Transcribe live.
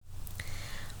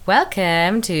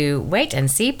Welcome to Wait and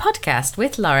See podcast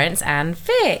with Lawrence and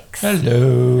Vix.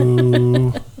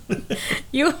 Hello.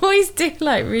 You always do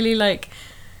hello.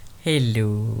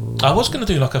 I was going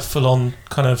to do like a full-on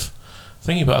kind of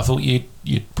thingy, but I thought you'd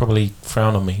probably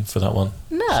frown on me for that one.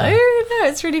 No,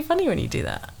 it's really funny when you do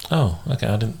that. Oh, okay.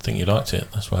 I didn't think you liked it.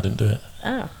 That's why I didn't do it.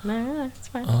 Oh, no, it's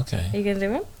fine. Okay. Are you going to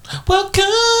do one?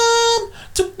 Welcome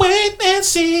to Wait and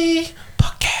See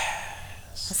podcast.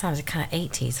 That sounded kind of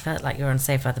 80s. Felt like you were on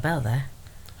Saved by the Bell there.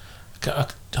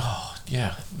 Oh,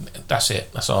 yeah. That's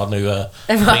it. That's our new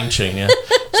theme tune, yeah.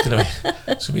 It's going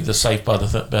to be the Saved by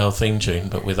the Bell theme tune,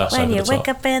 but with us when over the you top. wake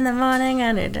up in the morning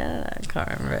and it... I can't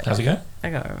remember it. How's it go? I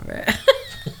can't remember it.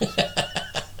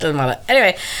 Doesn't matter.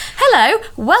 Anyway, hello.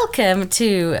 Welcome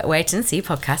to Wait and See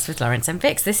podcast with Lawrence and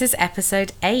Vix. This is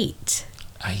episode 8.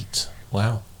 8.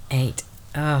 Wow. 8.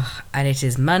 Oh, and it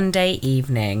is Monday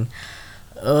evening.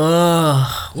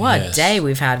 Oh, what a day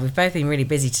we've had. We've both been really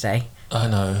busy today. I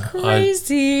know.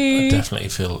 Crazy. I definitely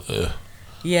feel...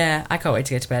 Yeah, I can't wait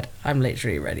to go to bed. I'm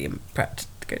literally ready and prepped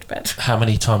to go to bed. How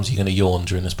many times are you going to yawn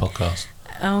during this podcast?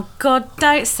 Oh, God,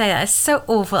 don't say that. It's so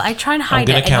awful. I try and hide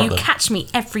it, and you catch me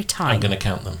every time. I'm going to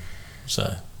count them.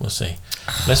 So, we'll see.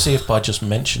 Let's see if by just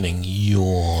mentioning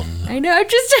yawn... I know, I'm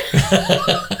just...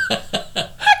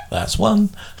 That's one.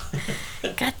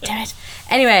 God damn it.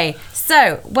 Anyway,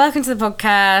 so, welcome to the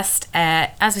podcast.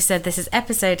 As we said, this is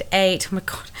episode 8. Oh my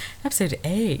God, episode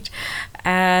 8.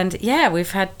 And yeah,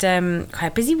 we've had quite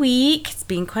a busy week. It's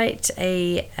been quite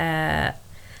a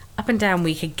up and down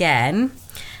week again.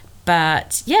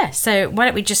 But yeah, so why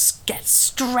don't we just get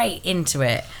straight into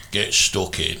it? Get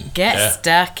stuck in.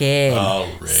 Stuck in. All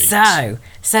right.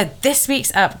 So this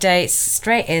week's updates,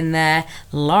 straight in there.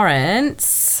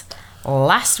 Lawrence...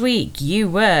 Last week you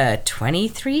were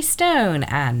 23 stone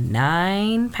and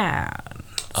 9 pounds.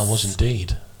 I was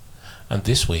indeed. And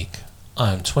this week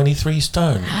I am 23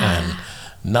 stone and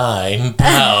 9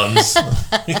 pounds.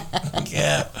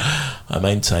 Yeah, I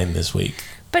maintain this week.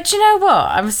 But you know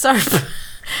what? I'm sorry.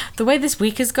 The way this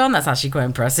week has gone, that's actually quite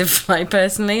impressive. Like,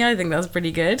 personally, I think that's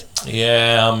pretty good.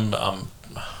 Yeah,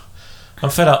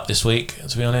 I'm fed up this week,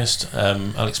 to be honest.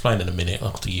 I'll explain in a minute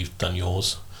after you've done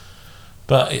yours.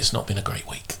 But it's not been a great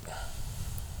week.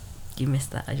 You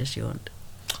missed that. I just yawned.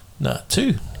 No,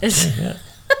 2. Yeah.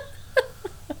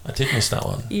 I did miss that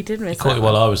one. You did miss that. You caught it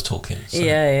while I was talking. So.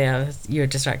 Yeah. You were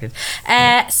distracted.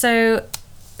 So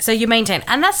you maintain,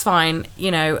 and that's fine.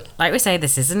 You know, like we say,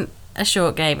 this isn't a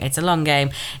short game. It's a long game.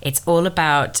 It's all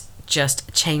about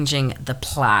just changing the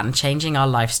plan, changing our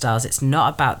lifestyles. It's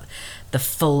not about the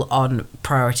full-on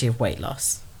priority of weight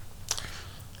loss.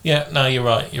 Yeah, no, you're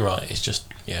right. It's just,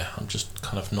 I'm just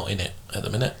kind of not in it at the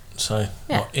minute. So,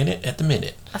 not in it at the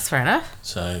minute. That's fair enough.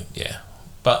 So, yeah.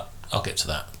 But I'll get to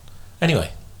that.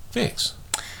 Anyway, Vix,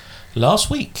 last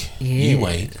week you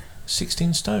weighed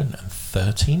 16 stone and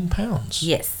 13 pounds.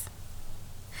 Yes.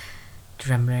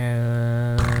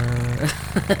 Drumroll.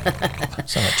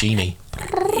 Sound like Genie.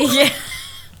 Yeah.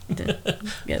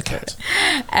 Yes, cat.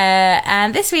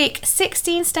 And this week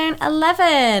 16 stone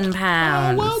 11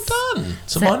 pounds. Oh, well done.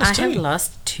 So I -2. have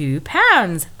lost 2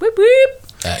 pounds. Whoop whoop.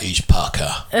 That is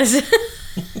Parker.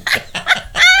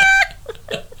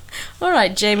 All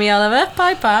right, Jamie Oliver,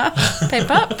 pipe up,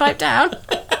 pipe down.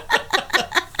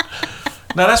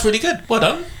 No, that's really good. Well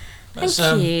done. Thank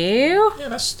you. Yeah,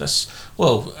 that's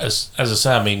well, as I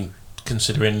say, I mean,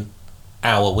 considering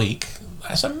our week,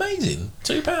 that's amazing.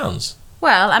 2 pounds.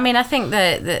 Well, I mean, I think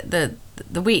the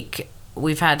week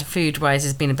we've had food-wise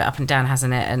has been a bit up and down,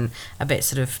 hasn't it? And a bit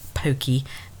sort of pokey.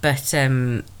 But,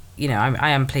 you know, I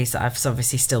am pleased that I've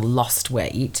obviously still lost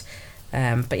weight.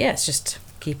 But, yeah, it's just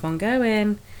keep on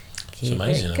going. It's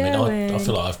amazing. I mean, I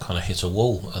feel like I've kind of hit a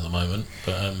wall at the moment.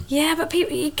 But yeah, but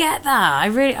people, you get that.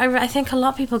 I think a lot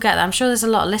of people get that. I'm sure there's a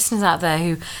lot of listeners out there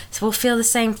who will feel the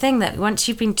same thing, that once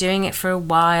you've been doing it for a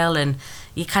while and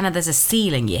you kind of, there's a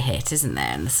ceiling you hit, isn't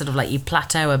there? And sort of like you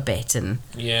plateau a bit and...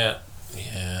 Yeah.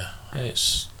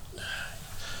 It's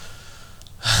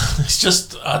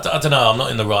just, I don't know, I'm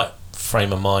not in the right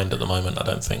frame of mind at the moment, I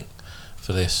don't think,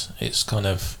 for this. It's kind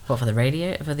of... What, for the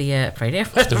radio? For the radio?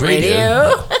 For the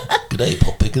radio. Good day,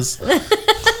 pop pickers. For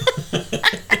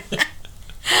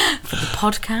the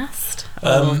podcast?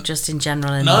 Or just in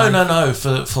general? No.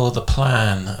 For the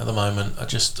plan at the moment,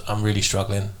 I'm really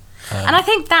struggling. And I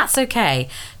think that's okay.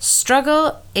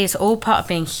 Struggle is all part of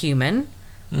being human.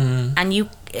 And you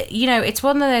know, it's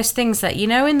one of those things that, you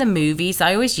know, in the movies,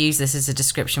 I always use this as a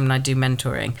description when I do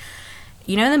mentoring.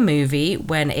 You know, in the movie,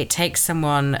 when it takes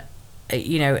someone,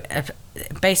 you know,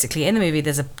 basically in the movie,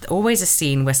 there's always a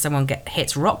scene where someone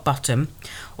hits rock bottom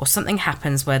or something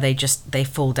happens where they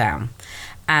fall down.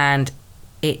 And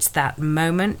it's that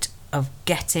moment of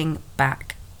getting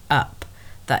back up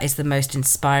that is the most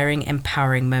inspiring,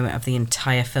 empowering moment of the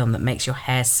entire film, that makes your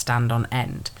hair stand on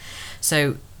end.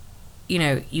 So, you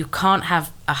know, you can't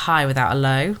have a high without a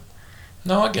low.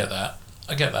 No, I get that.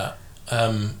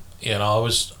 You know,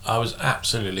 I was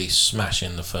absolutely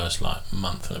smashing the first like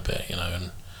month and a bit, you know,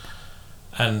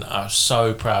 and I was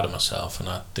so proud of myself, and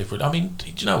I did. I mean,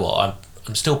 do you know what?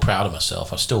 I'm still proud of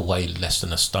myself. I still weigh less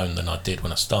than a stone than I did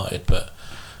when I started, but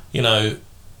you know,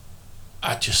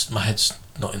 my head's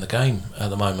not in the game at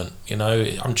the moment. You know,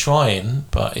 I'm trying,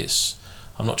 but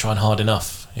I'm not trying hard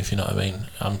enough, if you know what I mean.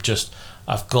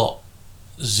 I've got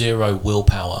zero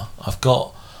willpower. I've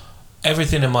got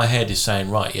everything in my head is saying,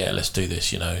 right, yeah, let's do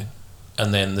this, you know.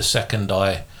 And then the second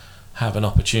I have an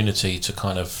opportunity to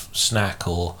kind of snack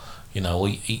or, you know, or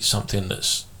eat something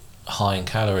that's high in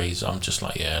calories, I'm just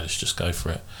like, yeah, let's just go for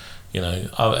it. You know,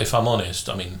 if I'm honest,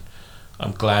 I mean,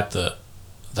 I'm glad that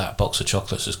box of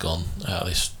chocolates has gone out of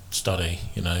this study,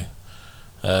 you know,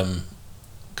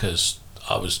 because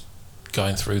I was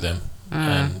going through them,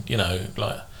 and you know,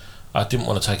 like, I didn't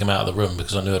want to take them out of the room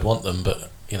because I knew I'd want them, but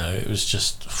you know, it was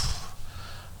just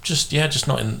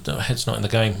not in the head's not in the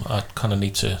game. I kind of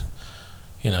need to,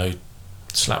 you know,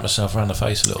 slap myself around the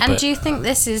face a little bit. And do you think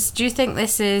this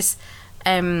is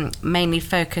mainly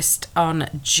focused on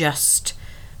just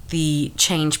the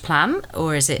change plan,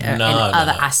 or is it in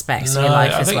other aspects of your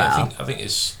life as well?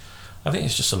 I think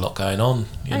it's just a lot going on.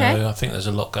 You know, I think there's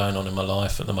a lot going on in my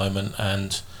life at the moment,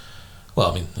 and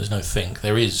well, I mean,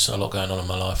 there is a lot going on in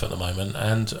my life at the moment,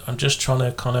 and I'm just trying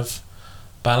to kind of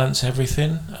balance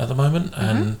everything at the moment,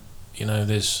 and you know,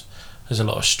 there's a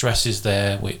lot of stresses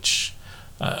there which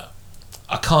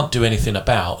I can't do anything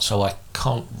about, so I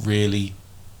can't really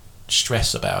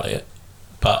stress about it,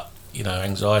 but you know,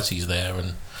 anxiety's there,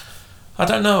 and I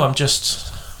don't know, I'm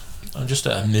just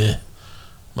at a meh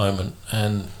moment,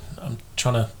 and I'm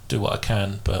trying to do what I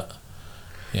can, but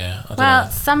yeah, I don't know.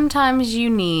 Sometimes you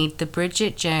need the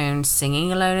Bridget Jones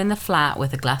singing alone in the flat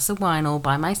with a glass of wine all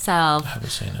by myself. I haven't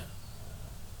seen it.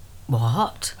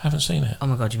 What? I haven't seen it. Oh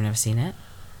my God, you've never seen it?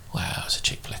 Wow, it's a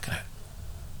chick flick, isn't it?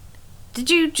 Did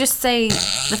you just say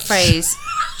the phrase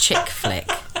chick flick?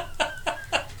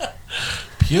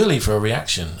 Purely for a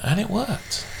reaction, and it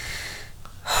worked.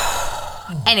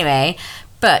 Anyway,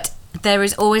 but there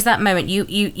is always that moment.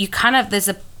 You kind of, there's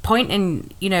a point in,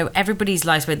 you know, everybody's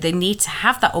lives where they need to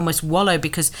have that almost wallow,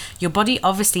 because your body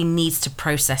obviously needs to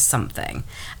process something.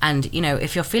 And, you know,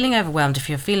 if you're feeling overwhelmed, if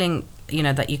you're feeling, you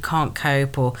know, that you can't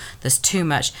cope or there's too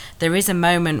much, there is a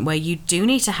moment where you do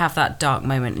need to have that dark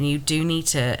moment, and you do need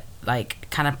to like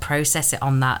kind of process it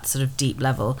on that sort of deep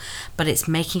level, but it's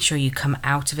making sure you come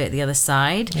out of it the other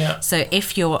side. Yeah. So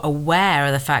if you're aware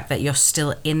of the fact that you're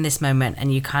still in this moment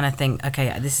and you kind of think,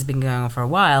 okay, this has been going on for a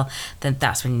while, then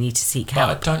that's when you need to seek help.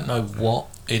 But I don't know what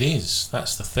it is.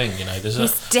 That's the thing, you know.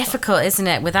 It's difficult, isn't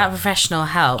it, without professional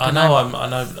help? I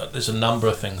know there's a number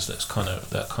of things that kind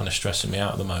of stressing me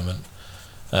out at the moment.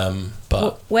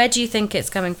 But where do you think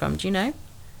it's coming from? Do you know?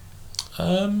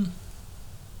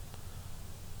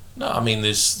 No, I mean,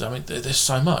 there's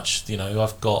so much, you know.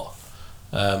 I've got,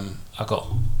 yeah, I'm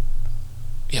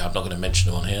not going to mention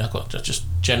them on here. I've got just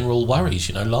general worries,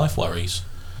 you know, life worries.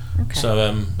 Okay.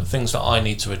 So, things that I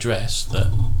need to address that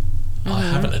I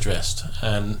haven't addressed,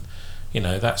 and you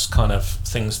know, that's kind of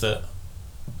things that,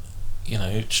 you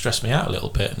know, stress me out a little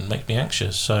bit and make me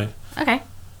anxious. So, okay,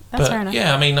 that's fair enough.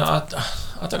 Yeah, I mean, I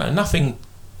don't know, nothing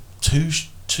too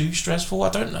stressful. I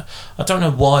don't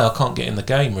know why I can't get in the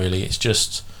game. Really, it's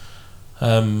just.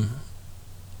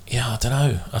 Yeah, I don't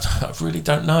know. I really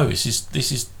don't know. This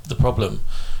is the problem,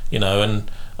 you know. And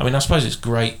I mean, I suppose it's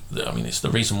great. I mean, it's the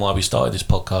reason why we started this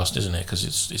podcast, isn't it? Because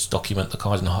it's document the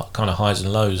kind of highs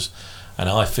and lows. And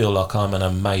I feel like I'm in a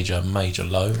major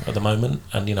low at the moment.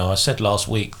 And you know, I said last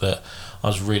week that I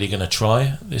was really going to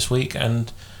try this week,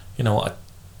 and you know, I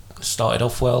started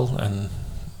off well, and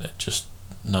it just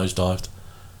nosedived.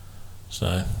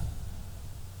 So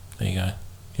there you go.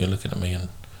 You're looking at me and.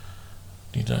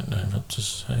 You don't know what to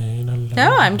say.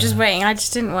 No, I'm just waiting. I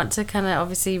just didn't want to kind of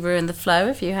obviously ruin the flow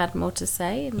if you had more to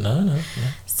say. No.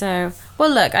 So, well,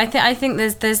 look, I think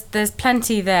there's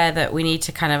plenty there that we need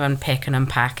to kind of unpick and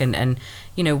unpack, and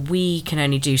you know, we can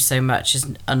only do so much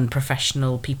as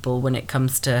unprofessional people when it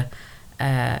comes to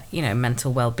you know,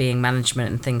 mental well-being management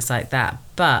and things like that.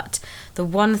 But the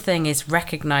one thing is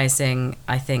recognizing,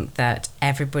 I think, that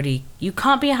everybody, you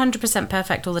can't be 100%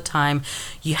 perfect all the time.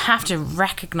 You have to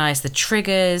recognize the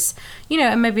triggers,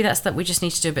 and maybe that's that we just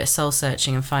need to do a bit of soul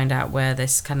searching and find out where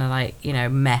this kind of like,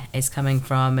 meh is coming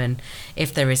from. And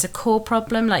if there is a core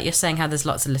problem, like you're saying how there's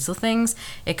lots of little things,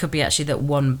 it could be actually that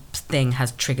one thing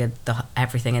has triggered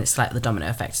everything, and it's like the domino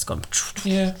effect has gone.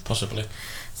 Yeah, possibly.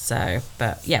 So,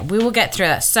 but yeah, we will get through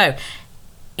that. So,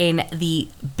 in the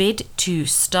bid to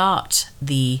start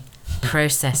the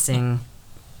processing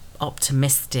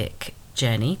optimistic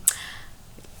journey,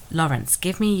 Lawrence,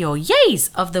 give me your yays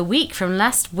of the week from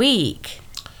last week.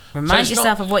 Remind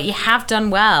yourself of what you have done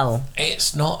well.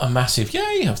 It's not a massive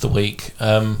yay of the week.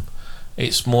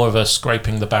 It's more of a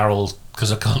scraping the barrel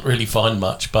because I can't really find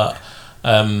much. But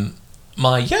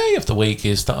my yay of the week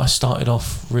is that I started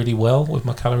off really well with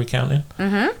my calorie counting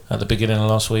at the beginning of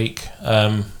last week.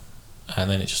 And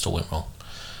then it just all went wrong.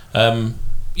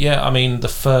 The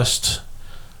first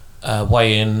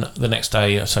weigh-in the next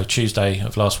day, so Tuesday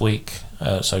of last week,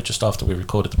 so just after we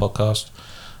recorded the podcast,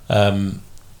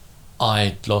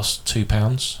 I lost 2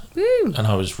 pounds. Woo. And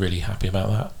I was really happy about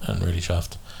that and really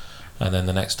chuffed. And then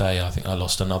the next day, I think I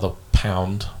lost another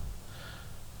pound,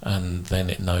 and then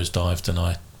it nosedived, and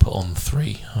I put on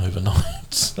 3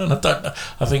 overnight. And I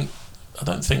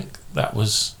don't think that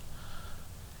was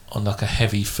on like a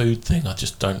heavy food thing. I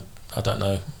don't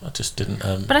know. I just didn't.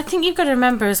 But I think you've got to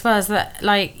remember as well is that,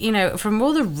 like, from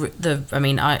all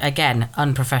again,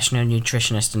 unprofessional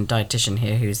nutritionist and dietitian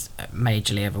here who's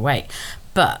majorly overweight,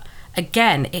 but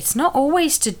again, it's not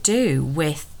always to do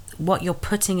with what you're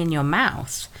putting in your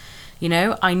mouth.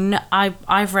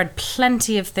 I've read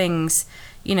plenty of things,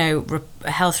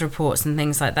 health reports and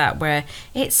things like that, where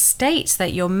it states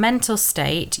that your mental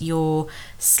state, your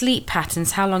sleep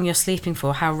patterns, how long you're sleeping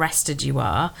for, how rested you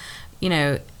are,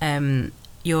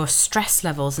 your stress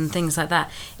levels and things like that,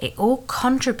 it all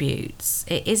contributes.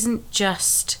 It isn't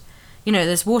just,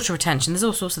 there's water retention, there's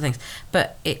all sorts of things,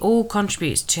 but it all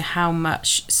contributes to how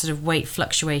much sort of weight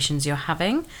fluctuations you're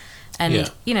having.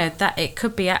 And, that it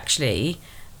could be actually,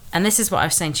 and this is what I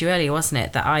was saying to you earlier, wasn't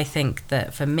it, that I think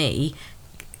that for me,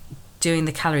 doing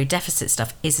the calorie deficit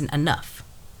stuff isn't enough.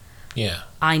 Yeah.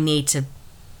 I need to,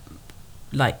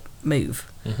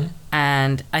 move. Mm-hmm.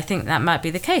 And I think that might be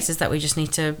the case, is that we just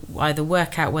need to either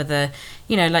work out whether,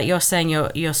 like you're saying,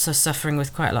 you're so suffering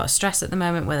with quite a lot of stress at the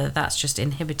moment, whether that's just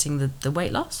inhibiting the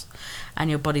weight loss and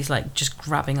your body's like just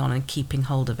grabbing on and keeping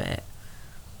hold of it.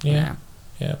 Yeah.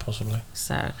 Yeah, possibly.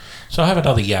 So I have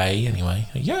another yay anyway.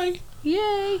 A yay.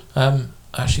 Yay. I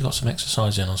actually got some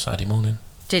exercise in on Saturday morning.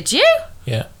 Did you?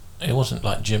 Yeah. It wasn't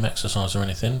like gym exercise or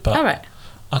anything, but all right.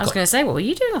 I was going to say, what were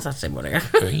you doing on Saturday morning?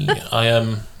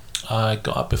 I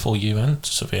got up before you and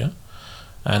Sophia,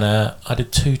 and I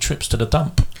did 2 trips to the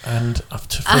dump, and I've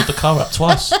filled the car up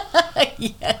twice.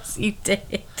 Yes, you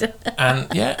did.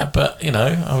 And yeah, but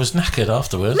I was knackered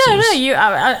afterwards.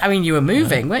 You were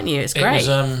moving, weren't you? It's great. It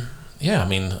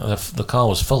was, the car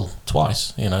was full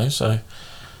twice, so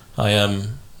I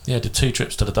did 2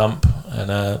 trips to the dump,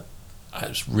 and it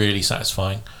was really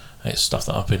satisfying. It's stuff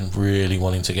that I've been really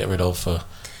wanting to get rid of for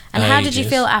And ages. How did you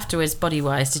feel afterwards,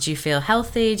 body-wise? Did you feel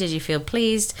healthy? Did you feel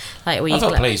pleased? I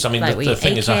felt pleased. I mean, the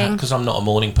thing is, because I'm not a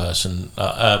morning person,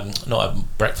 not a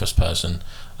breakfast person,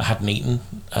 I hadn't eaten,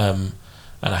 and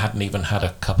I hadn't even had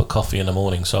a cup of coffee in the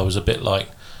morning, so I was a bit like,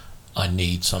 I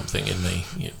need something in me,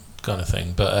 kind of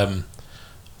thing. But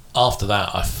after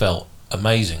that, I felt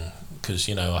amazing, because,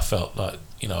 I felt like,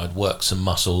 I'd worked some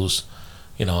muscles,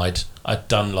 I'd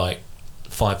done like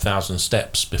 5,000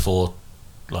 steps before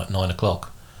like 9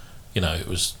 o'clock. It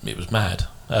was mad.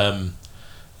 And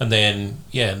then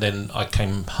I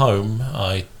came home,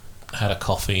 I had a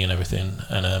coffee and everything,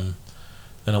 and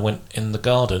then I went in the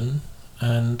garden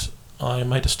and I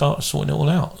made a start of sorting it all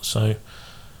out. So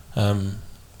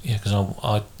because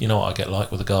I what I get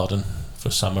like with the garden for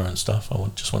summer and stuff, I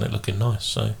just want it looking nice.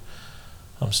 So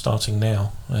I'm starting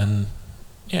now, and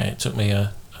it took me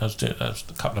I was a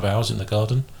couple of hours in the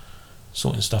garden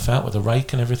sorting stuff out with a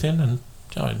rake and everything, and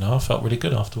I felt really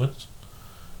good afterwards.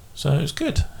 So it was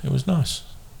good. It was nice.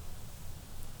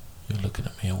 You're looking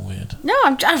at me all weird. No,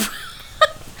 I'm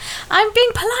I'm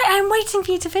being polite. I'm waiting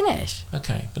for you to finish.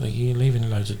 Okay, but are you leaving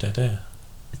loads of dead air?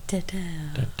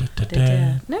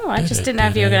 No, I just didn't know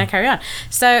if you were going to carry on.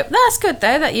 So that's good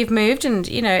though that you've moved, and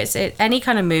any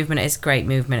kind of movement is great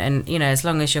movement, and as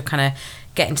long as you're kind of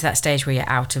getting to that stage where you're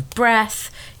out of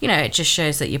breath, it just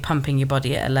shows that you're pumping your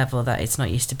body at a level that it's not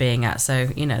used to being at. So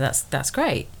that's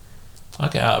great. I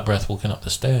get out of breath walking up the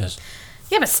stairs.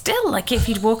 Yeah, but still, like if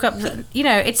you'd walk up, you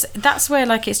know, that's where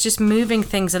like it's just moving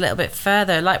things a little bit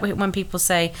further. Like when people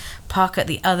say park at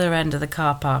the other end of the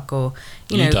car park, or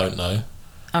you know, don't know.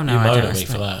 Oh no, you I moan don't. at me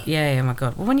for that. Yeah, my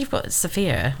god. Well, when you've got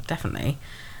Sophia, definitely.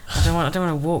 I don't want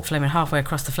to walk flaming halfway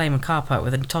across the flaming car park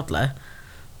with a toddler.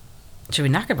 She'll be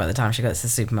knackered by the time she gets to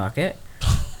the supermarket,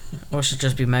 or she'll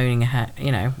just be moaning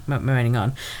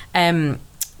on.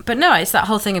 But no, it's that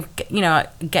whole thing of, you know,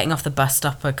 getting off the bus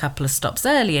stop a couple of stops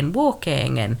early and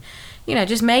walking, and you know,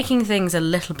 just making things a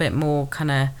little bit more kind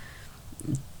of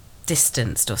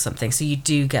distanced or something, so you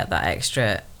do get that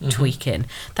extra tweaking.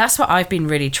 That's what I've been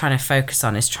really trying to focus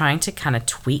on, is trying to kind of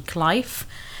tweak life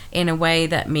in a way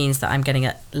that means that I'm getting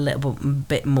a little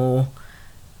bit more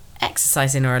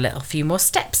exercise in, or a little few more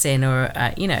steps in, or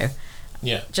you know,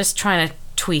 just trying to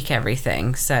tweak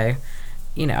everything. So,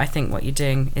 you know, I think what you're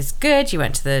doing is good. You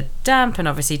went to the dump and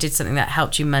obviously did something that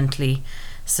helped you mentally,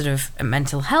 sort of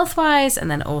mental health wise,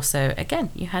 and then also again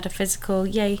you had a physical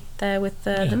yay there with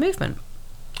the movement.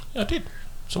 I did.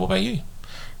 So what about you?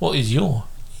 What is your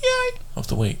yay of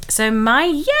the week? So my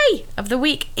yay of the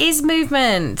week is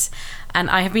movement. And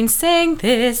I have been saying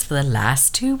this for the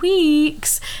last 2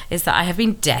 weeks, is that I have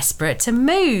been desperate to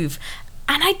move.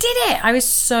 And I did it. I was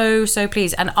so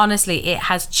pleased. And honestly, it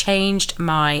has changed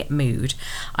my mood.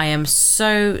 I am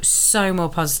so more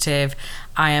positive.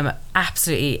 I am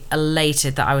absolutely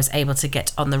elated that I was able to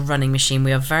get on the running machine.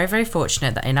 We are very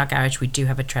fortunate that in our garage we do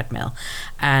have a treadmill.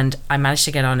 And I managed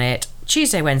to get on it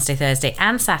Tuesday, Wednesday, Thursday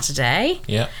and Saturday.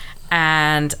 Yeah.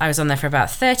 And I was on there for about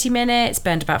 30 minutes,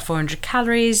 burned about 400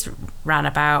 calories, ran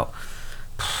about,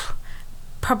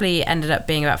 probably ended up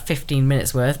being about 15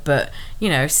 minutes worth, but, you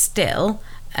know, still,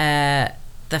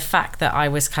 the fact that I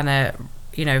was kind of,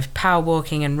 you know, power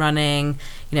walking and running,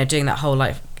 you know, doing that whole,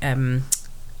 like,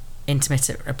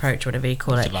 intermittent approach, whatever you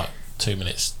call it. Like 2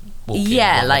 minutes walking.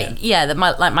 Yeah,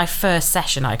 my first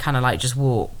session, I kind of like just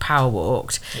power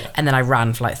walked, and then I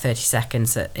ran for like 30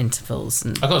 seconds at intervals.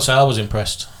 And I got to say, I was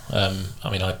impressed. I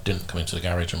mean, I didn't come into the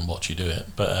garage and watch you do it,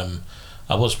 but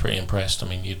I was pretty impressed. I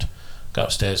mean, you'd go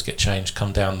upstairs, get changed,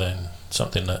 come down there, and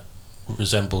something that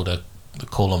resembled the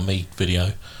Call on Me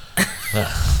video.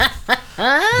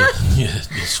 Your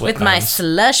with my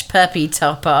slush puppy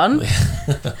top on.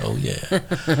 Oh yeah.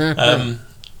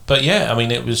 But yeah, I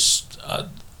mean, it was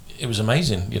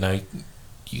amazing. You know,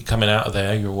 you coming out of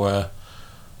there, you were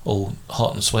all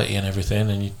hot and sweaty and everything,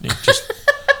 and you just.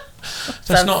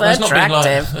 That's not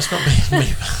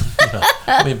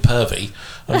being pervy.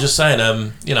 I'm just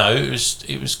saying, you know,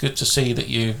 it was good to see that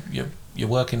you're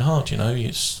working hard. You know,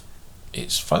 it's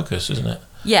focus, isn't it?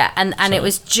 Yeah, and it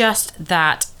was just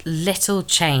that little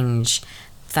change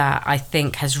that I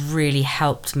think has really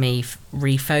helped me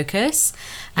refocus,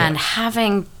 and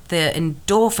having the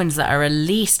endorphins that are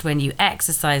released when you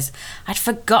exercise. I'd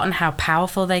forgotten how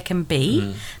powerful they can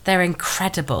be. They're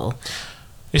incredible.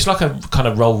 It's like a kind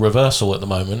of role reversal at the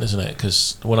moment, isn't it?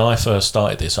 Because when I first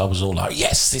started this, I was all like,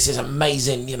 yes, this is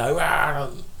amazing, you know.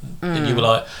 And you were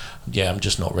like, yeah, I'm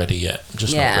just not ready yet. I'm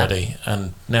just not ready.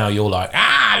 And now you're like,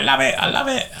 I love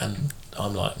it. And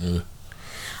I'm like,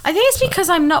 I think it's because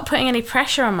I'm not putting any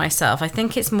pressure on myself. I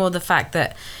think it's more the fact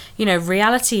that, you know,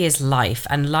 reality is life,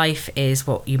 and life is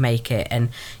what you make it. And,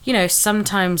 you know,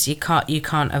 sometimes you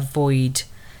can't avoid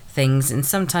things, and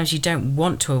sometimes you don't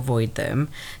want to avoid them.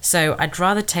 So I'd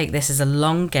rather take this as a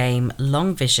long game,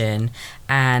 long vision,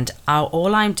 and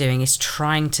all I'm doing is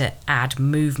trying to add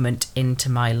movement into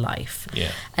my life.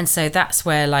 Yeah. And so that's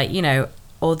where, like, you know,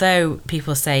 although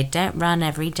people say don't run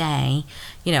every day,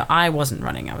 you know, I wasn't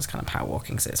running, I was kind of power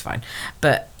walking, so it's fine.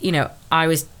 But, you know, I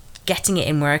was getting it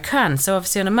in where I can. So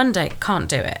obviously on a Monday, can't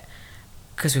do it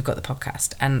because we've got the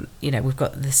podcast, and, you know, we've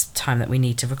got this time that we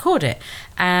need to record it.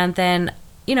 And then,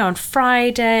 you know, on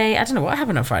Friday, I don't know what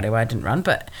happened on Friday where I didn't run,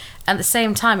 but at the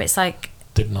same time, it's like...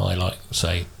 Didn't I, like,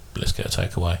 say, let's get a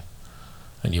takeaway?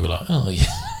 And you were like, oh, yeah.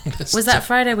 Was that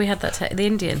Friday we had that, the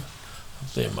Indian?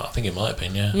 I think it might have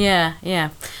been, yeah. Yeah.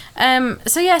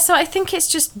 So I think it's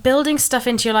just building stuff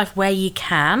into your life where you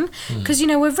can, because, you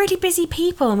know, we're really busy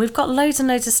people and we've got loads and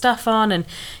loads of stuff on, and,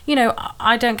 you know,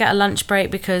 I don't get a lunch break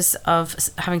because of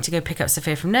having to go pick up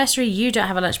Sophia from nursery. You don't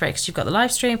have a lunch break because you've got the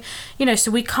live stream, you know,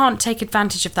 so we can't take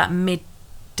advantage of that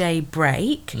midday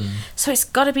break. So it's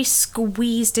got to be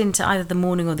squeezed into either the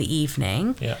morning or the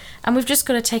evening. Yeah. And we've just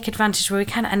got to take advantage where we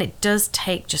can, and it does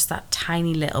take just that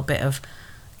tiny little bit of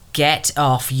get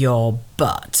off your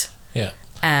butt. Yeah.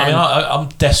 I mean, I'm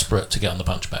desperate to get on the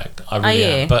punch bag. I really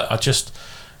am. But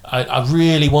I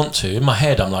really want to. In my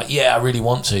head, I'm like, yeah, I really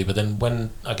want to. But then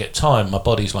when I get time, my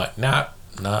body's like, nah,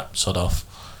 sod off.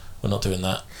 We're not doing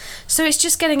that. So it's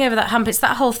just getting over that hump. It's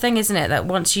that whole thing, isn't it? That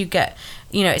once you get,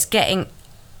 it's getting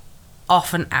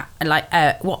off and out,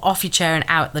 off your chair and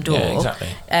out the door. Yeah, exactly.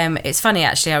 It's funny,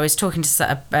 actually. I was talking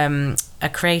to a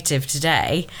creative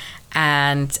today,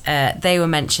 and they were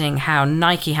mentioning how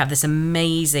Nike have this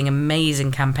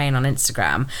amazing campaign on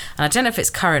Instagram, and I don't know if it's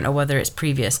current or whether it's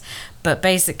previous, but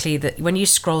basically that when you're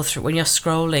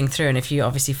scrolling through, and if you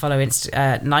obviously follow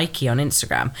Nike on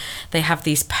Instagram, they have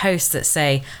these posts that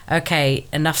say, okay,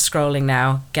 enough scrolling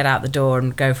now, get out the door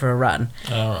and go for a run.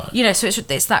 All right. So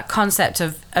it's that concept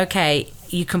of, okay,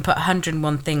 you can put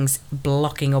 101 things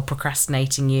blocking or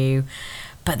procrastinating you,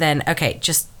 but then, okay,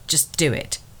 just do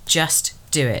it. Just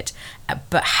do it.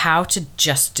 But how to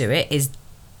just do it is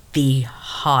the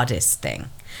hardest thing.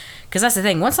 Because that's the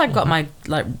thing. Once I've got my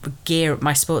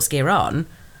sports gear on,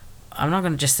 I'm not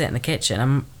going to just sit in the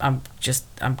kitchen. I'm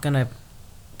going to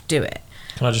do it.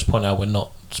 Can I just point out we're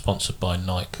not sponsored by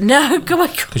Nike? No, come on.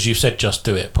 Because you said just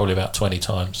do it probably about 20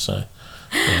 times. So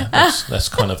yeah, that's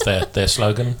kind of their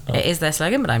slogan. It is their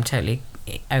slogan, but I'm totally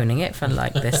owning it for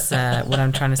this. What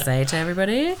I'm trying to say to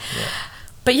everybody. Yeah.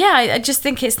 But yeah, I just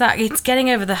think it's getting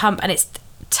over the hump, and it's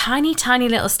tiny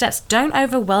little steps. Don't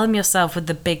overwhelm yourself with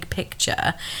the big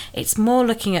picture. It's more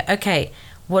looking at, okay,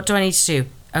 what do I need to do?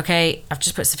 Okay, I've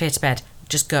just put Sophia to bed.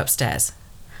 Just go upstairs.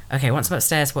 Okay, once I'm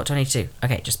upstairs, what do I need to do?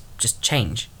 Okay, just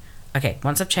change. Okay,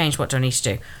 once I've changed, what do I need to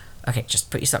do? Okay, just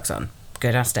put your socks on.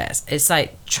 Go downstairs. It's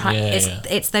like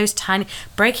it's those tiny,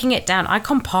 breaking it down. I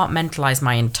compartmentalize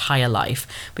my entire life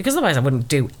because otherwise I wouldn't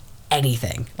do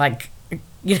anything. I'd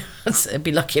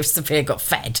be lucky if Sophia got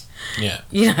fed. Yeah.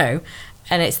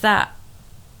 And it's that,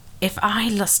 if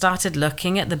I started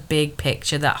looking at the big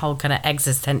picture, that whole kind of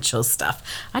existential stuff,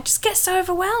 I just get so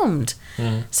overwhelmed.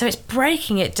 So it's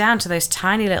breaking it down to those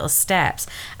tiny little steps.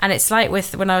 And it's like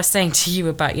when I was saying to you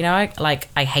about,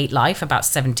 I hate life about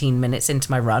 17 minutes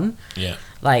into my run. Yeah.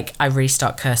 I really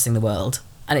start cursing the world.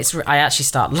 And I actually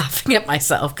start laughing at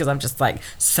myself because I'm just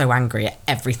so angry at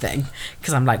everything.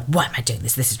 Because I'm like, why am I doing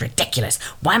this? This is ridiculous.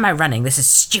 Why am I running? This is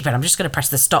stupid. I'm just going to press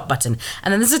the stop button.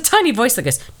 And then there's a tiny voice that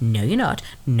goes, no, you're not.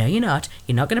 No, you're not.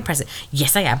 You're not going to press it.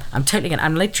 Yes, I am.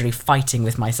 I'm literally fighting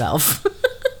with myself.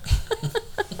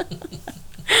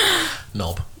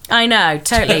 Knob. I know,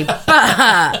 totally.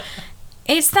 But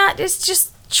it's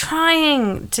just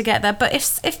trying to get there. But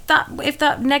if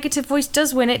that negative voice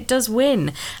does win, it does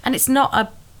win. And it's not a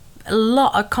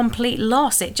complete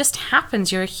loss. It just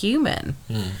happens. You're a human.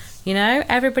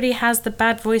 Everybody has the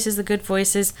bad voices, the good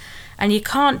voices, and you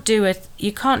can't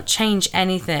change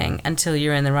anything until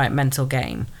you're in the right mental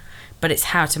game. But it's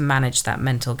how to manage that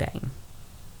mental game.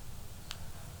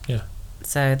 Yeah.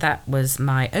 So that was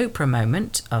my Oprah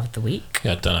moment of the week.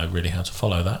 Yeah, I don't know really how to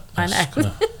follow that. I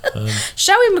know.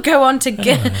 Shall we go on to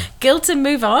guilt and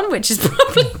move on, which is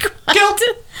probably quite... Guilt,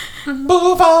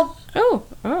 move on. Oh,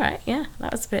 all right, yeah.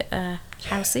 That was a bit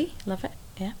housey. Love it.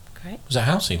 Yeah, great. Was it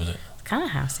housey, was it? Kind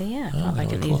of housey, yeah. Oh, Felt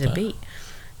like it needed that. a beat.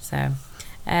 So,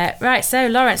 right, so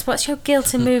Lawrence, what's your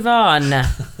guilt and move on?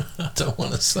 I don't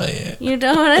want to say it. You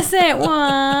don't want to say it?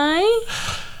 Why?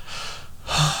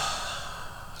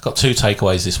 I got 2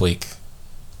 takeaways this week.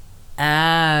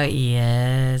 Oh,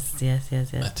 yes. I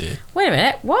did. Wait a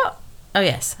minute, what? Oh,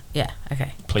 yes. Yeah,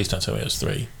 okay. Please don't tell me it was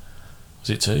 3. Was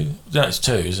it 2? No, it's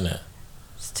 2, isn't it?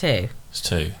 It's 2. It's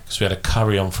 2. Because we had a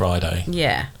curry on Friday.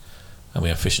 Yeah. And we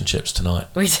have fish and chips tonight.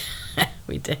 We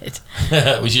did.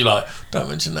 Was you like, don't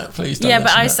mention that, please? Don't mention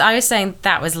but I was saying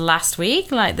that was last week.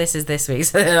 This is this week.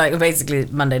 So basically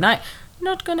Monday night,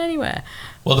 not gone anywhere.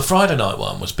 Well, the Friday night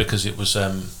one was because it was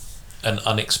an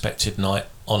unexpected night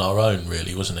on our own,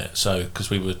 really, wasn't it? So because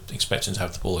we were expecting to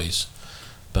have the boys,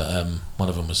 but one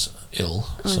of them was ill,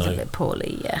 so a bit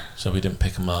poorly, yeah. So we didn't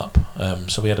pick them up.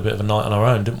 So we had a bit of a night on our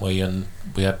own, didn't we? And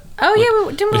we had.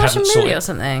 Didn't we watch a movie or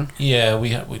something? Yeah, we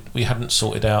hadn't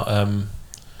sorted out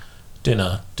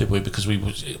dinner, did we? Because we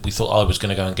thought I was going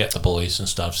to go and get the boys and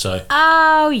stuff. So.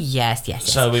 Oh yes.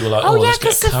 So we were like, yeah,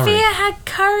 because Sophia had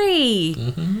curry.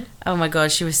 Mm-hmm. Oh my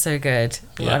god, she was so good.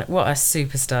 Yeah. What a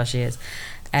superstar she is.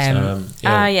 So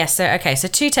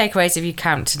 2 takeaways if you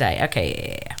count today.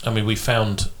 Okay, yeah. I mean, we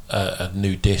found a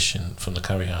new dish from the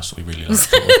curry house that we really liked.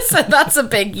 So that's a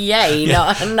big yay,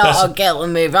 not a guilt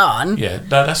and move on. Yeah,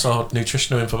 no, that's our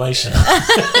nutritional information.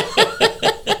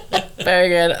 Very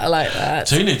good, I like that.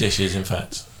 2 new dishes, in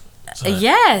fact. So,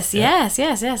 yes,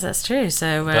 that's true.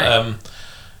 So,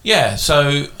 so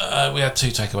we had 2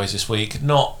 takeaways this week.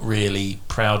 Not really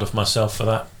proud of myself for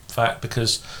that fact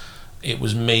because it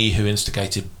was me who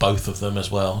instigated both of them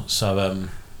as well. So,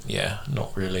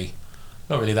 not really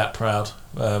that proud.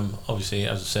 Obviously,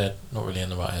 as I said, not really in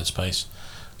the right headspace.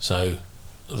 So,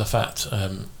 the fact,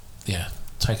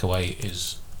 takeaway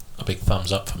is a big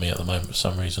thumbs up for me at the moment for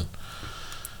some reason.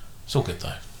 It's all good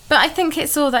though. But I think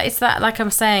it's that, like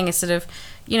I'm saying, it's sort of,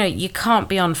 you can't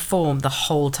be on form the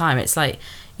whole time. It's like,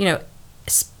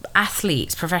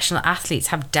 professional athletes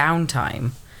have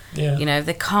downtime. Yeah.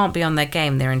 They can't be on their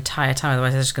game their entire time,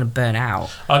 otherwise they're just going to burn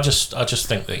out. I just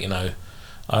think that,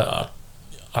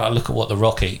 I look at what The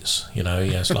Rock eats. He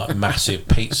has like massive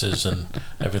pizzas and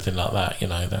everything like that.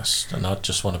 And I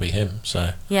just want to be him.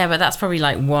 So yeah, but that's probably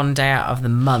like one day out of the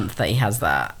month that he has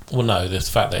that. Well, no, the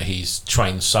fact that he's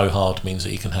trained so hard means that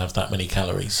he can have that many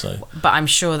calories. So, but I'm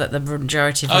sure that the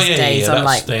majority of his days on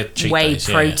like whey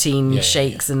protein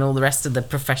shakes and all the rest of the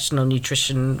professional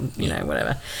nutrition,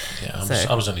 whatever. Yeah,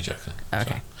 I was only joking.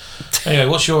 Okay. So. Anyway,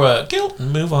 what's your guilt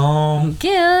and move on?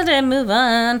 Guilt and move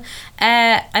on.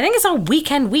 I think it's our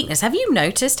weekend weakness. Have you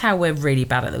noticed how we're really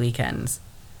bad at the weekends?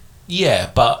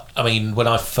 Yeah, but I mean, when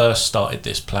I first started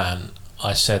this plan,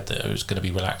 I said that it was going to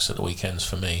be relaxed at the weekends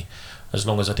for me, as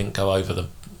long as I didn't go over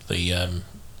the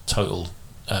total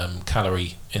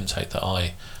calorie intake that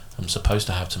I am supposed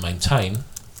to have to maintain,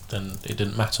 then it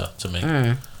didn't matter to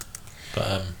me.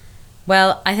 But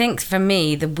well, I think for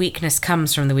me, the weakness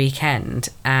comes from the weekend,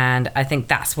 and I think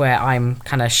that's where I'm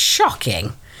kind of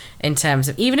shocking in terms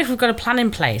of, even if we've got a plan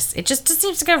in place, it just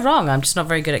seems to go wrong. I'm just not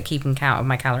very good at keeping count of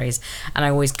my calories, and I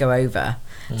always go over.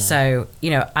 So,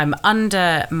 I'm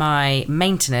under my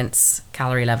maintenance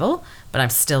calorie level, but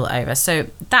I'm still over. So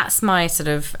that's my sort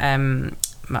of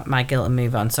my guilt and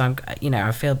move on. So I'm,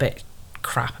 I feel a bit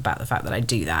crap about the fact that I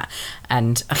do that,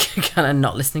 and I'm kind of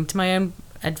not listening to my own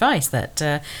advice that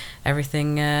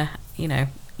everything, you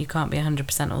can't be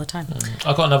 100% all the time.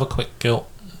 I've got another quick guilt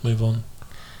move on.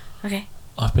 Okay.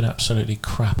 I've been absolutely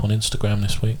crap on Instagram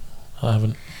this week. I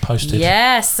haven't posted.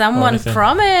 Yeah, someone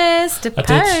promised to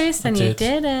post and you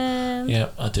didn't. Yeah,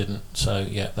 I didn't. So,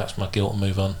 yeah, that's my guilt and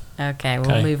move on. Okay,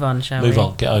 we'll move on, shall we? Move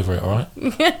on. Get over it, all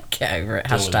right? Get over it.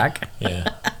 Hashtag.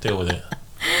 Yeah, deal with it.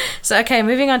 So, okay,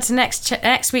 moving on to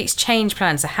next week's change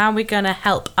plan. So, how are we going to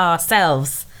help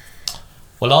ourselves?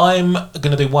 Well, I'm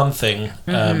going to do one thing.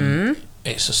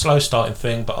 It's a slow starting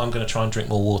thing, but I'm going to try and drink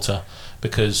more water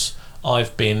because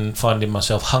I've been finding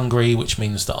myself hungry, which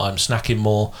means that I'm snacking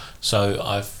more. So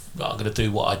I'm going to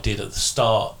do what I did at the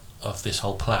start of this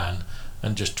whole plan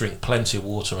and just drink plenty of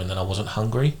water, and then I wasn't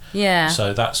hungry. Yeah.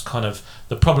 So that's kind of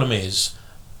the problem. Is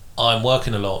I'm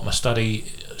working a lot. My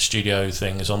studio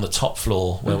thing is on the top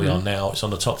floor where we are now. It's on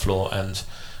the top floor, and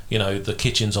the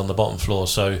kitchen's on the bottom floor.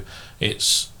 So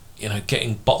it's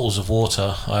getting bottles of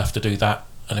water. I have to do that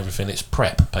and everything. It's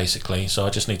prep basically, so I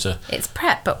just need to. It's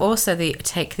prep, but also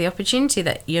take the opportunity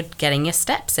that you're getting your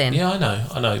steps in. Yeah,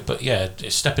 I know, but yeah,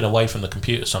 it's stepping away from the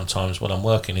computer sometimes when I'm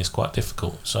working is quite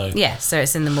difficult. So yeah, so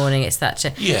it's in the morning. It's that.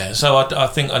 Yeah, so I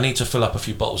think I need to fill up a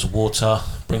few bottles of water,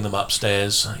 bring them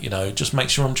upstairs. Just make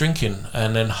sure I'm drinking,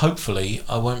 and then hopefully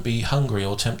I won't be hungry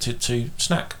or tempted to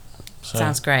snack. So,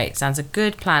 sounds great. Sounds a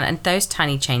good plan, and those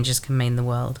tiny changes can mean the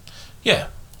world. Yeah,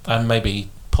 and maybe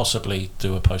possibly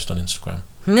do a post on Instagram.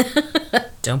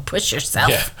 Don't push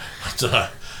yourself. Yeah, I don't know.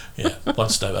 Yeah, one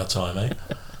step at a time, eh?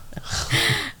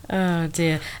 Oh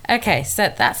dear. Okay,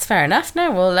 so that's fair enough. No,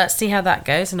 well, let's see how that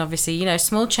goes. And obviously,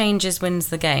 small changes wins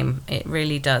the game. It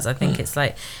really does. I think it's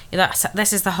like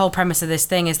this is the whole premise of this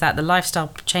thing, is that the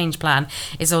lifestyle change plan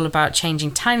is all about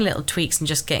changing tiny little tweaks and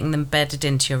just getting them bedded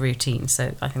into your routine.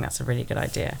 So I think that's a really good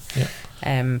idea. Yeah.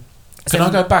 Can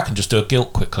I go back and just do a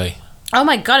guilt quickly? Oh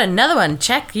my God, another one.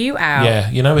 Check you out. Yeah,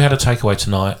 we had a takeaway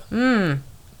tonight. I'm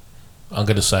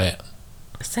going to say it.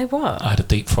 Say what? I had a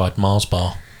deep fried Mars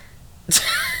bar.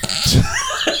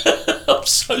 I'm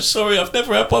so sorry, I've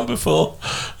never had one before.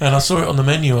 And I saw it on the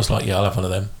menu, I was like, yeah, I'll have one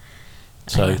of them.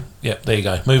 So, yeah, there you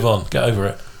go. Move on, get over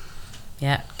it.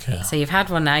 Yeah. So you've had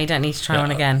one now, you don't need to try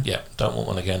one again. Yeah, don't want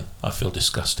one again. I feel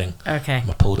disgusting. Okay. I'm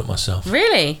appalled at myself.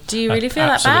 Really? Do you really feel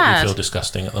that bad? I absolutely feel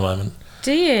disgusting at the moment.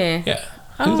 Do you? Yeah.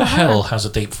 Who the hell has a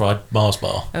deep fried Mars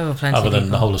bar? Oh, plenty other of than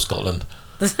people. the whole of Scotland.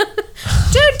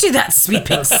 Don't do that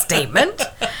sweeping statement.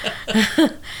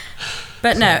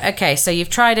 But no, okay, so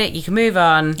you've tried it, you can move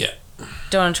on. Yeah.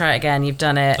 Don't want to try it again, you've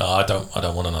done it. No, I don't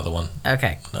want another one.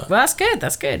 Okay. No. Well,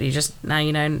 that's good. You just, now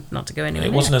you know not to go anywhere.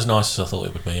 It wasn't as nice as I thought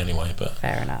it would be anyway, but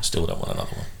fair enough. I still don't want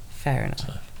another one. Fair enough.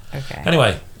 So. Okay.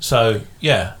 Anyway, so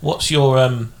yeah, what's your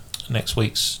next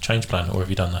week's change plan, or have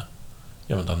you done that?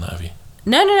 You haven't done that, have you?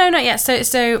 No, not yet.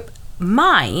 So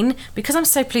mine, because I'm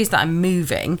so pleased that I'm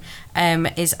moving,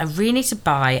 is I really need to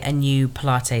buy a new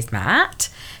Pilates mat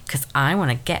because I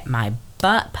want to get my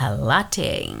butt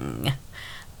pilating.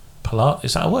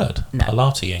 Is that a word? No.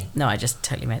 Pilates-ing. No, I just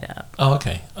totally made it up. Oh,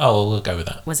 okay. Oh, well, we'll go with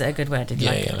that. Was it a good word? Did you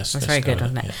Yeah, like yeah, it? let's It was go very good,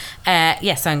 with wasn't it,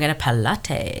 it? So I'm going to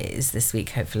Pilates this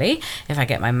week, hopefully, if I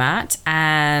get my mat.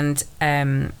 And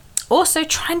also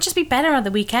try and just be better on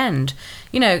the weekend.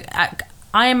 You know,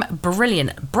 I'm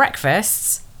brilliant.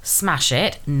 Breakfasts, smash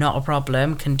it, not a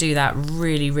problem. Can do that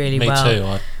really, really well. Me too.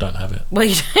 I don't have it. Well,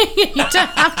 you don't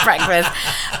have breakfast.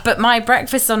 But my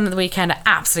breakfasts on the weekend are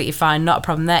absolutely fine. Not a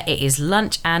problem there. It is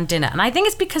lunch and dinner. And I think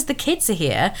it's because the kids are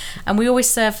here and we always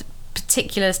serve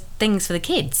particular things for the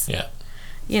kids. Yeah.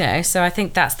 You know, so I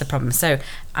think that's the problem. So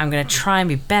I'm going to try and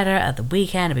be better at the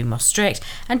weekend and be more strict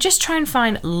and just try and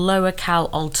find lower cal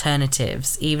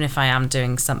alternatives, even if I am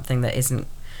doing something that isn't,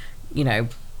 you know,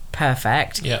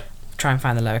 perfect. Yeah. Try and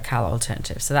find the lower cal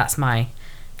alternative. So that's my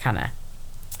kind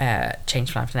of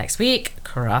change plan for next week.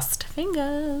 Crossed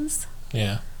fingers.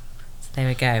 Yeah. So there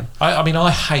we go. I mean, I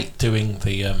hate doing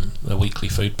the weekly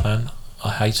food plan.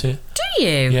 I hate it. Do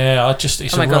you? Yeah, I just.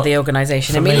 It's oh my god, the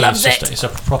organisation in me loves it. It's a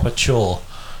proper chore,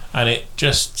 and it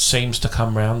just seems to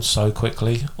come round so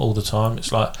quickly all the time.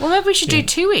 It's like. Well, maybe we should do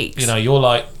 2 weeks. You know, you're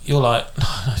like.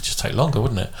 It'd just take longer,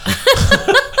 wouldn't it?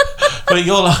 But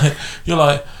you're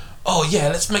like. Oh yeah,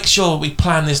 let's make sure we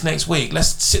plan this next week.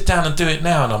 Let's sit down and do it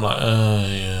now. And I'm like,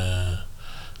 yeah,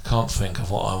 can't think of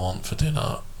what I want for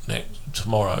dinner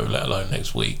tomorrow, let alone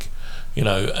next week. You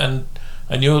know, and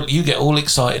you get all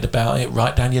excited about it.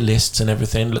 Write down your lists and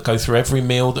everything. Go through every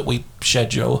meal that we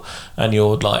schedule, and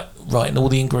you're like writing all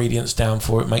the ingredients down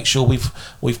for it. Make sure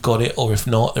we've got it, or if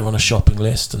not, they're on a shopping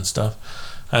list and stuff.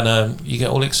 And you get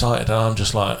all excited, and I'm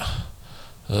just like,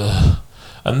 ugh.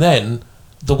 And then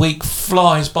the week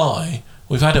flies by,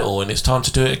 we've had it all and it's time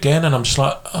to do it again, and I'm just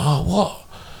like, oh, what?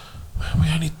 We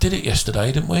only did it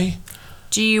yesterday, didn't we?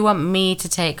 Do you want me to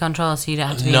take control so you don't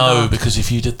have to be No, involved? because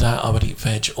if you did that, I would eat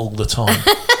veg all the time.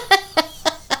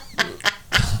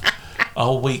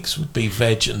 Our weeks would be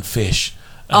veg and fish.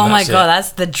 And oh my god,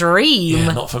 that's the dream.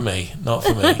 Yeah, not for me.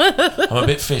 I'm a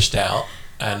bit fished out.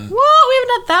 And what? We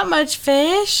haven't had that much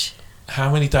fish.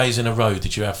 How many days in a row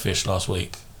did you have fish last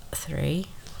week? 3.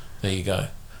 There you go.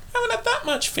 Haven't had that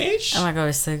much fish. Oh my god, it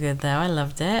was so good though. I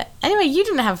loved it. Anyway, you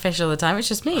didn't have fish all the time. It's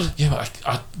just me. Yeah,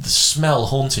 but the smell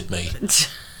haunted me.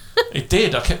 It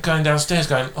did. I kept going downstairs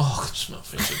going, oh, I can smell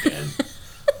fish again.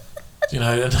 You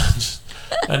know,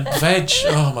 and veg.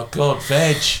 Oh my god,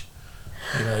 veg.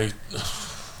 You know.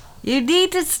 You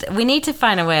need to. We need to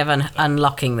find a way of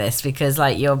unlocking this because,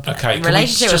 like, your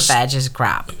relationship with veg is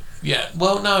crap. Yeah,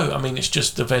 well, no, I mean, it's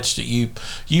just the veg that you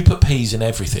put peas in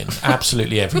everything,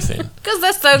 absolutely everything. Because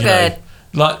they're so good.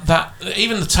 Like that,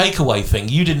 even the takeaway thing,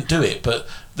 you didn't do it, but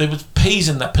there was peas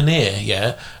in that paneer,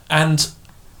 yeah, and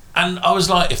I was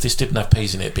like, if this didn't have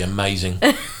peas in it, it'd be amazing.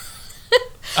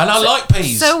 And I like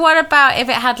peas. So what about if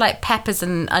it had, like, peppers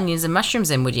and onions and mushrooms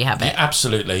in, would you have it? Yeah,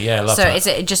 absolutely, yeah, I love that. So is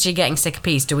it just you're getting sick of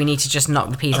peas? Do we need to just knock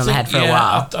the peas on the head for a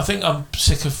while? I think I'm a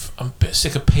bit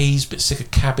sick of peas, a bit sick of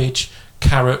cabbage,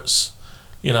 carrots,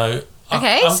 you know.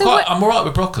 Okay, I'm all right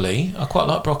with broccoli. I quite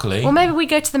like broccoli. Well, maybe we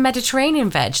go to the Mediterranean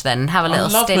veg then and have a little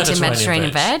stint in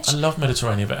Mediterranean veg. I love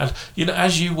Mediterranean veg. And, you know,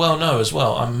 as you well know as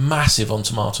well, I'm massive on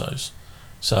tomatoes.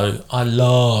 So I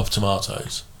love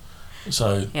tomatoes.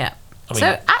 So yeah. I mean,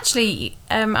 so actually,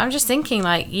 I'm just thinking,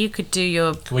 like, you could do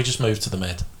your. Can we just move to the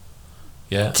Med?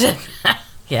 Yeah.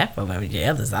 Yeah. Well,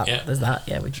 yeah. There's that. Yeah. There's that.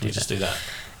 Yeah. We could just do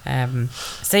that.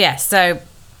 So yeah. So.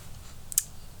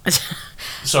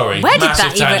 Sorry. Where did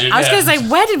that tangent, even? I was going to say,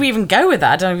 where did we even go with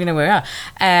that? I don't even know where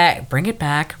we are. Bring it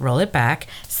back. Roll it back.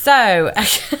 So,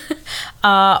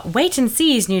 wait and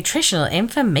see's nutritional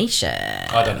information.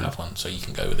 I don't have one, so you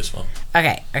can go with this one.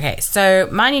 Okay. So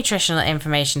my nutritional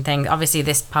information thing, obviously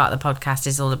this part of the podcast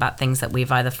is all about things that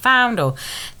we've either found or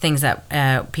things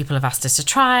that people have asked us to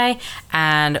try.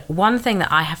 And one thing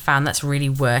that I have found that's really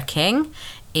working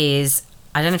is,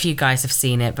 I don't know if you guys have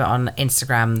seen it, but on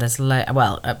Instagram, there's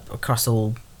across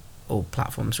all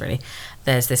platforms really,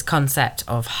 there's this concept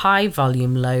of high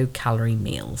volume, low calorie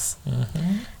meals.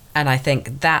 Mm-hmm. And I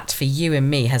think that for you and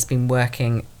me has been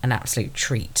working an absolute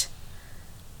treat.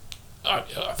 I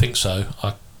think so.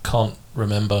 I can't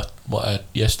remember what I had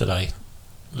yesterday,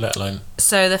 let alone.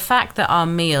 So the fact that our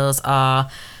meals are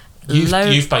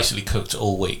you've basically cooked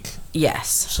all week. Yes.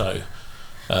 So.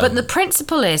 But the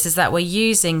principle is that we're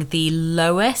using the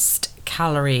lowest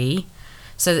calorie,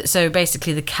 so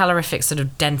basically the calorific sort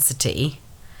of density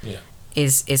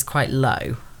is quite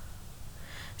low.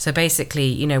 So basically,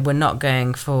 you know, we're not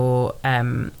going for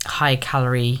high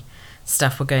calorie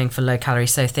stuff, we're going for low calorie.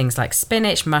 So things like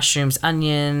spinach, mushrooms,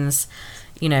 onions,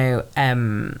 you know,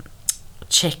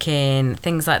 chicken,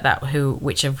 things like that,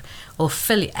 will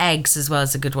fill you. Eggs as well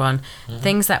is a good one.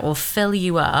 Things that will fill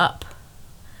you up.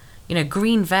 You know,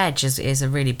 green veg is a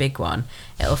really big one.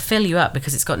 It'll fill you up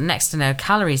because it's got next to no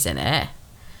calories in it,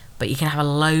 but you can have a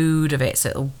load of it, so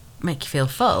it'll make you feel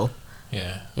full.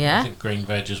 Yeah. Yeah? I think green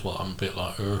veg is what I'm a bit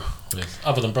like, with,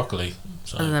 other than broccoli.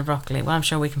 So. Other than broccoli. Well, I'm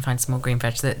sure we can find some more green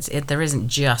veg. There isn't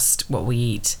just what we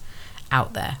eat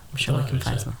out there. I'm sure we can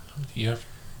find some. You have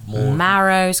more...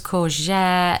 Marrows,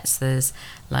 courgettes, there's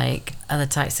like other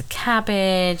types of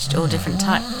cabbage, all different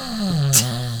types.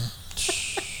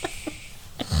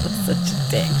 Such a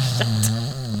dick.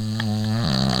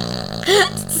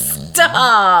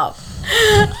 Stop!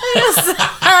 You're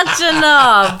such a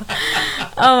knob.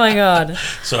 Oh my god.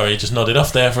 Sorry, just nodded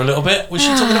off there for a little bit. Was she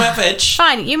talking about veg?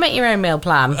 Fine, you make your own meal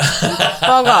plan.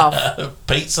 Bog off.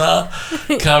 Pizza,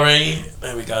 curry,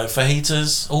 there we go.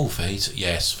 Fajitas. Oh, fajitas.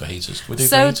 Yes, fajitas. We do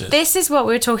So fajitas. this is what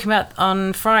we were talking about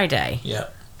on Friday. Yeah.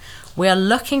 We are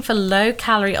looking for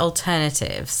low-calorie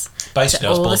alternatives. Basically,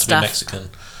 I was all born the to be stuff. Mexican.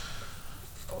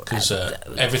 Because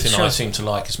everything sure. I seem to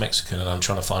like is Mexican, and I'm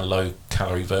trying to find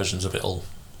low-calorie versions of it all.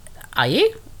 Are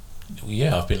you?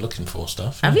 Yeah, I've been looking for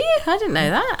stuff. Have yeah. you? I didn't know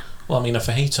that. Well, I mean, a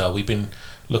fajita, we've been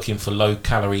looking for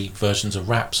low-calorie versions of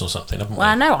wraps or something, haven't Well,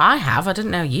 I we? know I have. I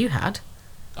didn't know you had.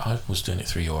 I was doing it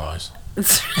through your eyes.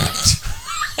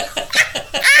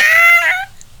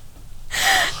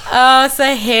 Oh,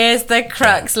 so here's the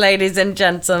crux, ladies and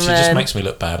gentlemen. She just makes me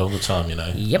look bad all the time, you know.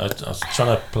 Yep. I was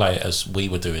trying to play it as we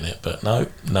were doing it, but no.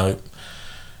 No,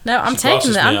 I'm She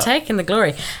grasses me I'm up. taking the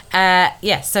glory.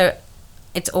 Yeah, so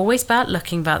it's always about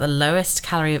looking about the lowest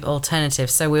calorie of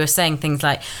alternatives. So we were saying things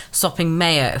like swapping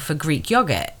mayo for Greek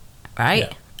yogurt, right?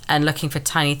 Yeah. And looking for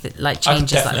tiny changes I like that.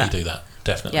 definitely do that.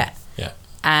 Definitely. Yeah. Yeah.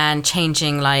 And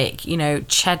changing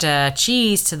cheddar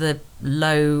cheese to the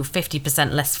low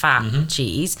 50% less fat Mm-hmm.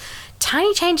 cheese.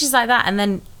 Tiny changes like that, and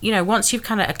then once you've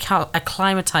kind of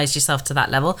acclimatized yourself to that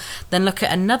level, then look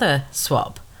at another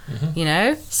swap.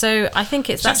 So I think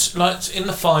Since, like, in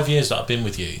the 5 years that I've been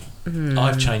with you,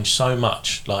 I've changed so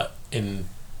much, like, in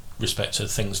respect to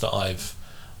things that I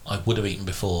would have eaten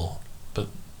before, but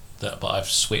I've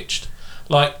switched.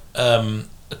 Like, a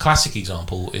classic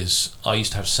example is I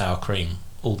used to have sour cream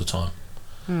all the time,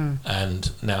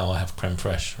 and now I have creme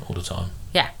fraiche all the time.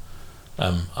 Yeah.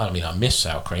 I mean, I miss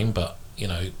sour cream, but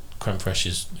creme fraiche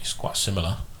is quite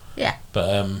similar. Yeah.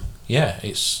 But yeah,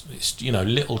 it's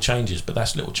little changes, but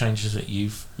that's little changes that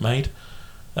you've made.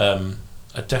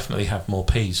 I definitely have more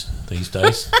peas these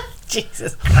days.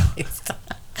 Jesus Christ.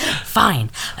 Fine.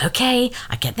 Okay,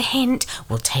 I get the hint.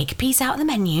 We'll take peas out of the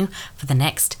menu for the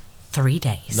next 3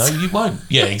 days. No, you won't.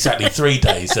 Yeah, exactly. 3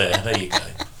 days there. There you go.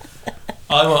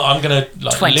 I'm gonna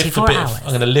lift a bit.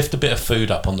 I'm gonna lift a bit of food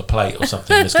up on the plate or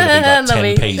something. There's gonna be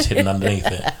like 10 peas hidden underneath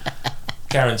it.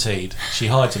 Guaranteed. She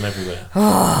hides them everywhere.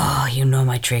 Oh, you know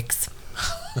my tricks.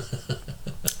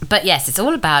 But yes, it's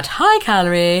all about high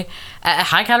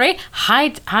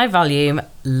volume,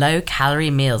 low calorie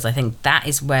meals. I think that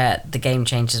is where the game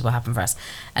changes will happen for us.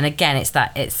 And again, it's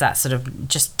that sort of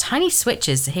just tiny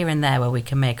switches here and there where we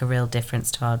can make a real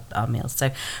difference to our meals.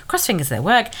 So cross fingers they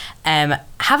work.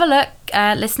 Have a look,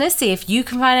 listeners, see if you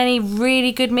can find any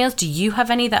really good meals. Do you have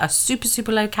any that are super,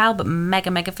 super low cal but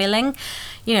mega filling?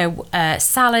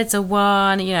 Salads are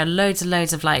one, loads and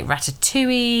loads of like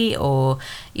ratatouille, or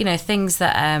things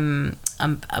that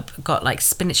got like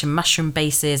spinach and mushroom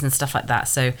bases and stuff like that.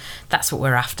 So that's what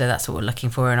we're after, that's what we're looking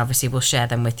for, and obviously we'll share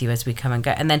them with you as we come and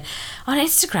go. And then on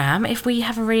Instagram, if we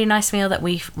have a really nice meal that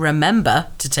we remember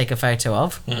to take a photo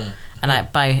of,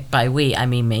 and by we I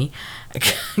mean me,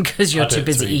 because you're too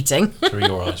busy eating through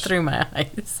your eyes. through my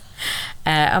eyes,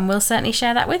 and we'll certainly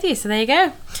share that with you. So there you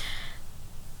go.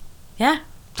 Yeah.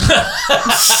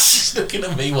 She's looking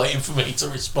at me, waiting for me to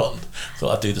respond.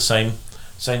 Thought I'd do the same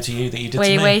to you that you did Were to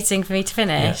me. you waiting for me to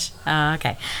finish? Yeah. Oh,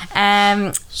 okay.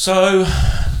 So,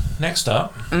 next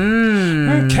up,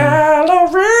 calorie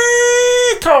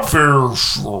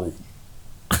coffee.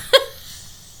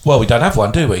 Well, we don't have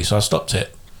one, do we? So I stopped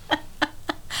it.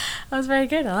 That was very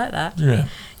good. I like that. Yeah.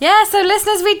 Yeah, so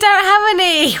listeners, we don't have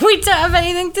any. We don't have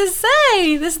anything to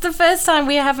say. This is the first time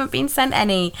we haven't been sent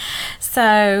any.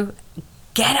 So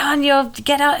get on your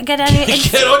Get on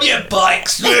your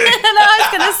bikes. No, I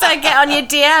was going to say get on your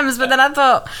DMs, but then I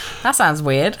thought that sounds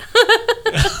weird.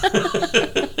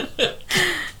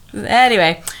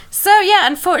 Anyway, so yeah,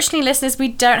 unfortunately, listeners, we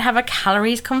don't have a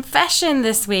calories confession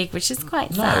this week, which is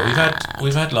quite sad.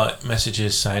 we've had like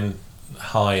messages saying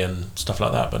hi and stuff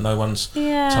like that, but no one's told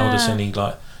us any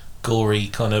like gory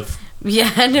kind of.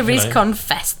 Yeah, nobody's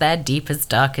confessed their deepest,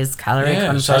 darkest calorie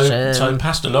confession. So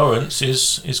Pastor Lawrence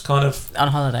is kind of on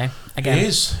holiday. again. He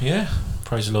is, yeah.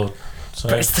 Praise the Lord. So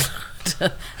Praise the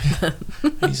Lord.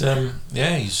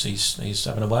 he's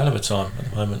having a whale of a time at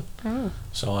the moment. Oh.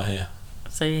 So I hear.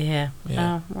 So you're here.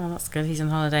 Yeah. Oh, well, that's good. He's on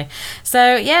holiday.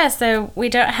 So, yeah, so we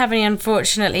don't have any,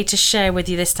 unfortunately, to share with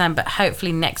you this time, but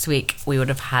hopefully next week we would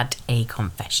have had a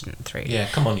confession through. Yeah,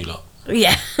 come on, you lot.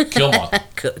 Yeah. Come on.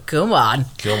 Come on.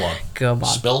 Come on. Come on.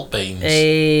 Spilt beans.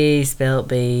 Hey, spilt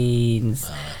beans.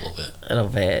 A little bit. A little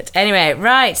bit. Anyway,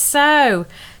 right, so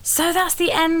that's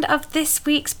the end of this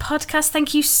week's podcast.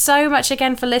 Thank you so much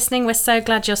again for listening. We're so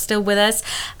glad you're still with us.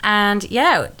 And,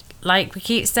 yeah, like we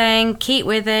keep saying, keep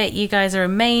with it. You guys are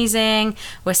amazing.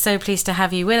 We're so pleased to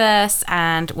have you with us,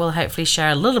 and we'll hopefully share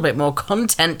a little bit more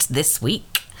content this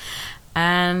week.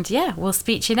 And yeah, we'll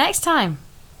speak to you next time.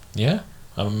 Yeah.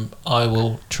 I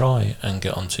will try and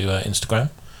get onto Instagram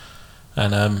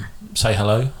and say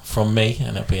hello from me,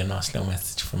 and it'll be a nice little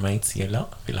message from me to you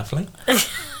lot. It'll be lovely.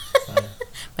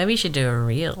 Maybe you should do a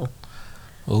reel.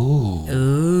 Ooh.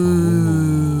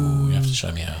 You have to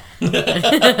show me how.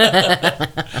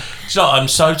 So I'm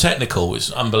so technical,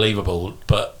 it's unbelievable.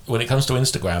 But when it comes to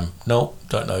Instagram, no,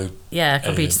 don't know. Yeah,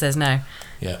 computer anything. says no.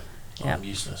 Yeah, Yeah. I'm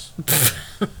useless.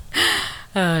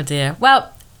 Oh dear.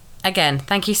 Well, again,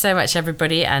 thank you so much,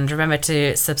 everybody, and remember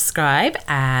to subscribe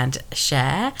and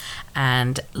share,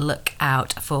 and look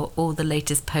out for all the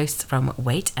latest posts from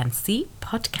Wait and See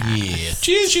podcast. Yeah.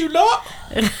 Cheers, you lot.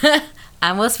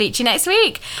 And we'll speak to you next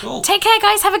week. Cool. Take care,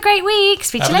 guys. Have a great week.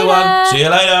 Speak to you Have a later. good one. See you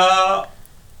later.